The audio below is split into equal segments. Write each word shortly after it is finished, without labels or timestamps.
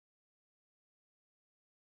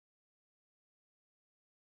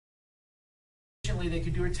independently. They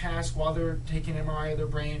could do a task while they were taking an MRI of their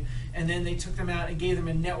brain, and then they took them out and gave them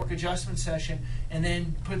a network adjustment session, and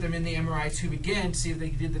then put them in the MRI tube again to see if they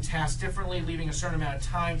did the task differently, leaving a certain amount of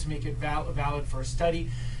time to make it valid for a study.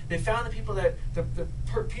 They found the people that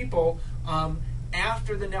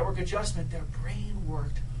after the network adjustment, their brain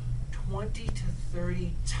worked 20 to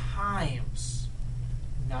 30 times,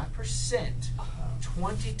 not percent,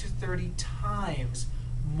 20 to 30 times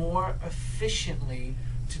more efficiently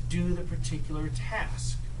to do the particular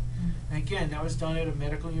task. And again, that was done at a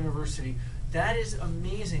medical university. That is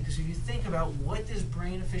amazing, because if you think about what does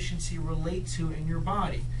brain efficiency relate to in your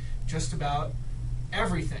body, just about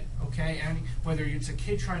everything, okay? And whether it's a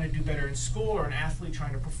kid trying to do better in school, or an athlete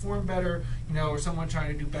trying to perform better, you know, or someone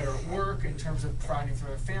trying to do better at work in terms of providing for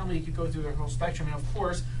their family, you could go through their whole spectrum. And of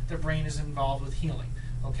course, the brain is involved with healing,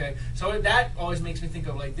 okay? So that always makes me think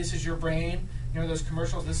of, like, this is your brain. You know those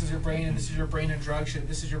commercials, this is your brain, and this is your brain and drugs,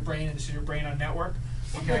 this is your brain, and this is your brain on network?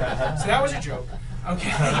 Okay, so that was a joke. Okay,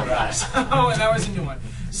 so, and that was a new one.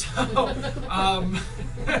 So,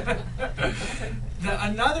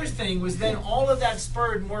 another thing was then all of that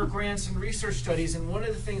spurred more grants and research studies, and one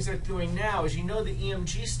of the things they're doing now is, you know, the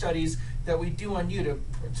EMG studies that we do on you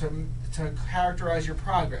to characterize your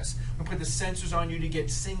progress. We put the sensors on you to get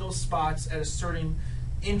single spots at a certain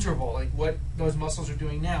interval, like what those muscles are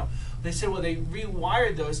doing now. They said, well, they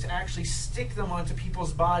rewired those to actually stick them onto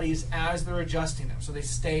people's bodies as they're adjusting them, so they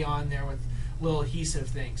stay on there with little adhesive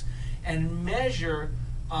things, and measure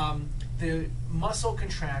the muscle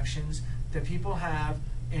contractions that people have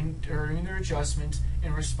during their adjustments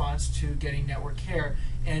in response to getting network care,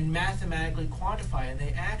 and mathematically quantify it. And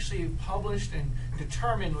they actually published and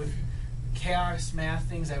determined with chaos math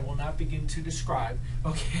things I will not begin to describe,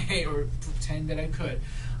 okay, or pretend that I could,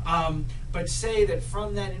 but say that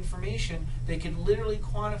from that information they could literally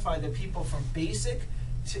quantify that people from basic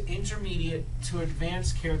to intermediate to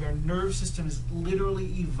advanced care, their nerve system is literally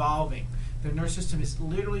evolving. Their nerve system is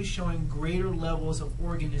literally showing greater levels of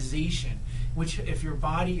organization, which, if your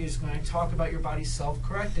body is, when I talk about your body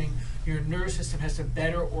self-correcting, your nerve system has to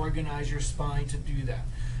better organize your spine to do that.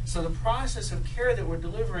 So the process of care that we're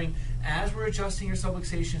delivering as we're adjusting your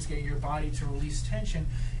subluxations, getting your body to release tension,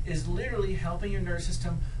 is literally helping your nerve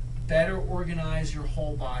system better organize your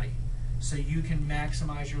whole body so you can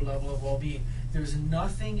maximize your level of well-being. There's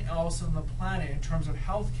nothing else on the planet in terms of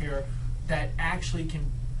healthcare that actually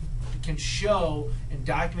can show and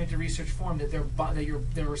document the research form that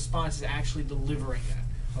their response is actually delivering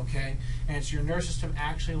that, okay? And it's your nervous system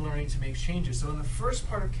actually learning to make changes. So in the first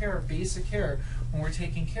part of care, basic care, when we're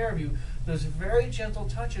taking care of you, those very gentle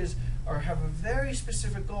touches have a very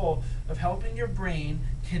specific goal of helping your brain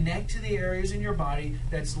connect to the areas in your body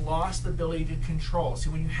that's lost the ability to control. See,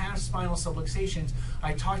 when you have spinal subluxations,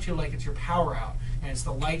 I talk to you like it's your power out, and it's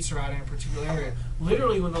the lights are out in a particular area.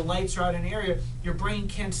 Literally, when the lights are out in an area, your brain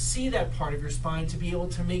can't see that part of your spine to be able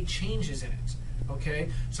to make changes in it. Okay,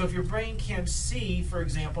 so if your brain can't see, for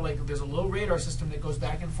example, like there's a low radar system that goes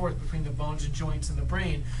back and forth between the bones and joints in the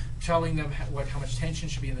brain, telling them how much tension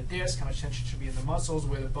should be in the disc, how much tension should be in the muscles,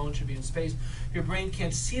 where the bone should be in space. If your brain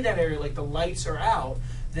can't see that area, like the lights are out,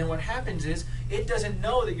 then what happens is it doesn't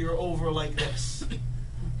know that you're over like this,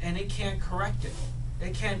 and it can't correct it.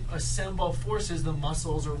 It can't assemble forces, the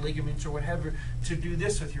muscles or ligaments or whatever, to do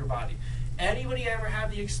this with your body. Anybody ever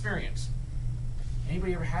have the experience?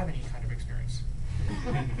 Anybody ever have any kind of experience?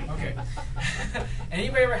 Okay.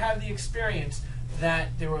 Anybody ever have the experience that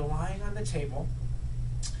they were lying on the table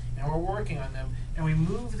and we're working on them and we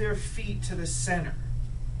move their feet to the center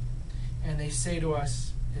and they say to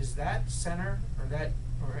us, is that center,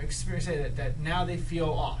 or experience that now they feel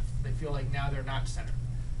off. They feel like now they're not center.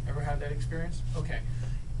 Ever have that experience? Okay.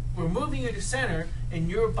 We're moving you to center and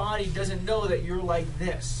your body doesn't know that you're like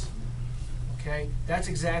this. Okay? That's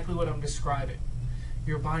exactly what I'm describing.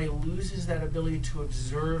 Your body loses that ability to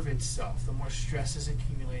observe itself the more stress is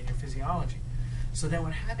accumulating in your physiology. So then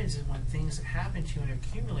what happens is when things happen to you and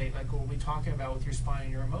accumulate, like what we'll be talking about with your spine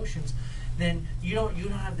and your emotions, then you don't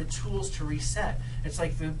have the tools to reset. It's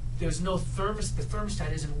like there's no the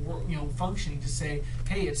thermostat isn't functioning to say,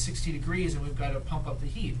 hey, it's 60 degrees and we've got to pump up the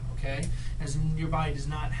heat, okay? As your body does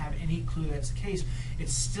not have any clue that's the case.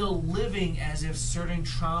 It's still living as if certain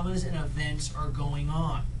traumas and events are going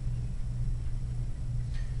on.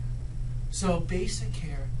 So basic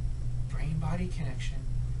care, brain-body connection,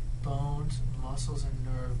 bones, muscles, and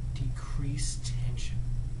nerve decrease tension.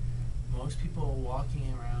 Most people are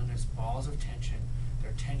walking around as balls of tension.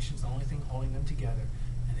 Their tension's the only thing holding them together,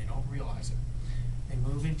 and they don't realize it. They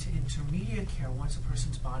move into intermediate care once a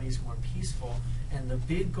person's body is more peaceful, and the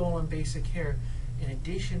big goal in basic care, in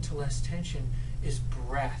addition to less tension, is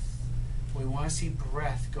breath. We want to see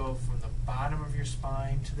breath go from the bottom of your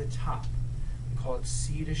spine to the top. We call it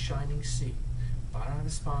C to shining C. Bottom of the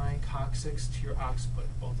spine, coccyx to your occiput.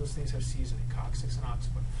 Both those things have C's in it, coccyx and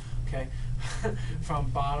occiput. Okay? From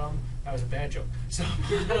bottom, that was a bad joke. So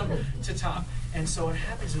bottom to top. And so what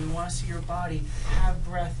happens is we want to see your body have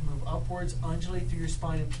breath move upwards, undulate through your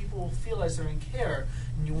spine, and people will feel as they're in care,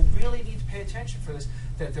 and you will really need to pay attention for this,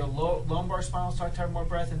 that their lumbar spine will start to have more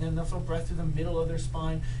breath, and then they'll feel breath through the middle of their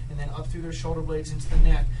spine, and then up through their shoulder blades into the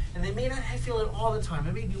neck. And they may not feel it all the time.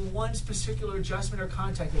 It may be one particular adjustment or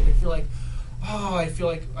contact that they feel like, oh, I feel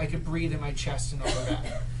like I could breathe in my chest and over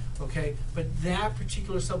that. Okay, but that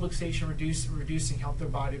particular subluxation reducing helped their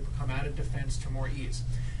body become out of defense to more ease.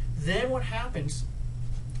 Then what happens,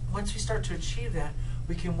 once we start to achieve that,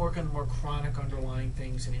 we can work on more chronic underlying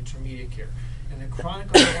things in intermediate care. And the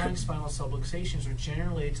chronic underlying spinal subluxations are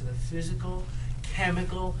generally related to the physical,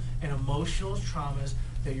 chemical, and emotional traumas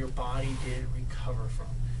that your body didn't recover from,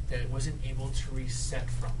 that it wasn't able to reset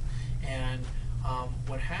from. And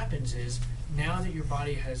what happens is, now that your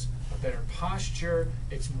body has a better posture,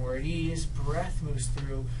 it's more at ease, breath moves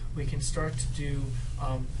through, we can start to do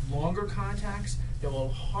longer contacts that will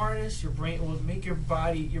harness your brain, will make your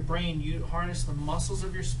brain harness the muscles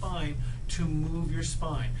of your spine to move your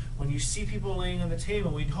spine. When you see people laying on the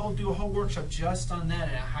table, we do a whole workshop just on that,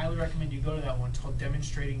 and I highly recommend you go to that one. It's called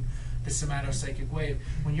Demonstrating the Somatopsychic Wave.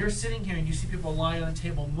 When you're sitting here and you see people lying on the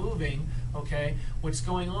table moving, okay, what's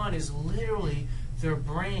going on is literally their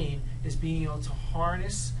brain is being able to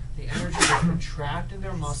harness the energy that's been trapped in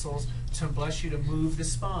their muscles to bless you to move the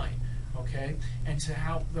spine, okay, and to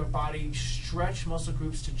help their body stretch muscle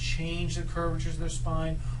groups to change the curvatures of their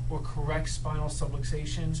spine or correct spinal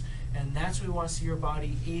subluxations. And that's what we want to see your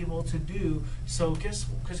body able to do. So guess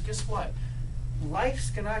what?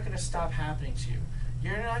 Life's not going to stop happening to you.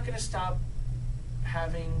 You're not going to stop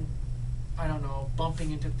having, I don't know,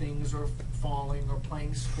 bumping into things or falling or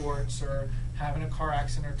playing sports or having a car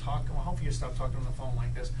accident or talking. Well, hopefully you stop talking on the phone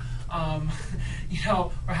like this. You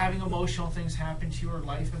know, or having emotional things happen to you or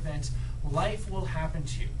life events. Life will happen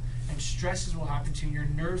to you, and stresses will happen to you. And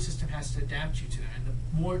your nerve system has to adapt you to them. And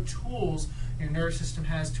the more tools your nerve system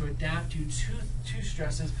has to adapt you to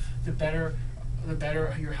stresses, the better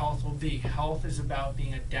your health will be. Health is about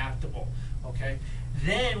being adaptable. Okay.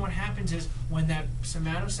 Then what happens is when that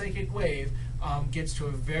somatopsychic wave gets to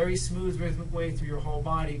a very smooth rhythmic way through your whole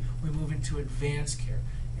body, we move into advanced care.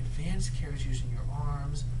 Advanced care is using your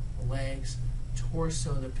arms, legs,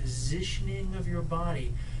 torso, the positioning of your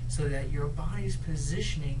body, so that your body's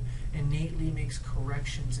positioning innately makes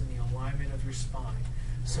corrections in the alignment of your spine.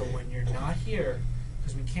 So when you're not here,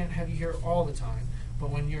 because we can't have you here all the time, but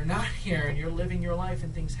when you're not here and you're living your life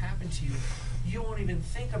and things happen to you, you won't even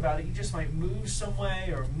think about it. You just might move some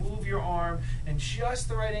way or move your arm, and just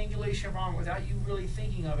the right angulation of arm without you really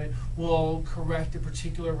thinking of it will correct a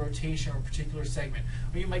particular rotation or a particular segment.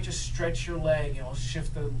 Or you might just stretch your leg and it'll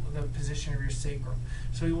shift the position of your sacrum.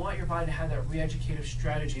 So we want your body to have that re-educative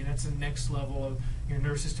strategy, and that's the next level of your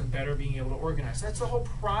nervous system better being able to organize. That's the whole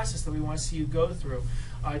process that we want to see you go through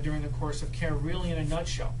during the course of care, really in a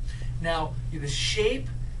nutshell. Now, the shape,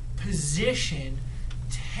 position,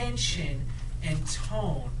 tension, and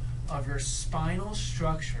tone of your spinal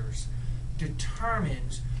structures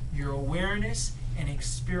determines your awareness and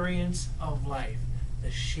experience of life.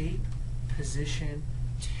 The shape, position,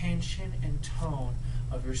 tension, and tone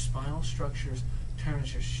of your spinal structures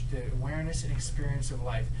determines the awareness and experience of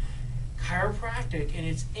life. Chiropractic in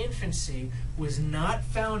its infancy was not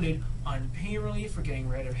founded on pain relief or getting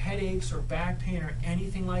rid of headaches or back pain or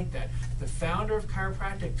anything like that. The founder of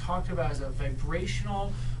chiropractic talked about it as a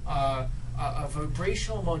vibrational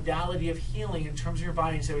modality of healing in terms of your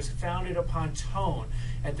body, and so it was founded upon tone.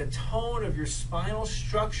 And the tone of your spinal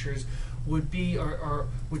structures would be or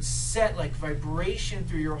would set like vibration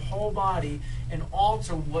through your whole body and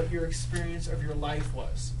alter what your experience of your life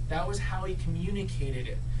was. That was how he communicated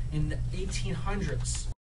it in the 1800s.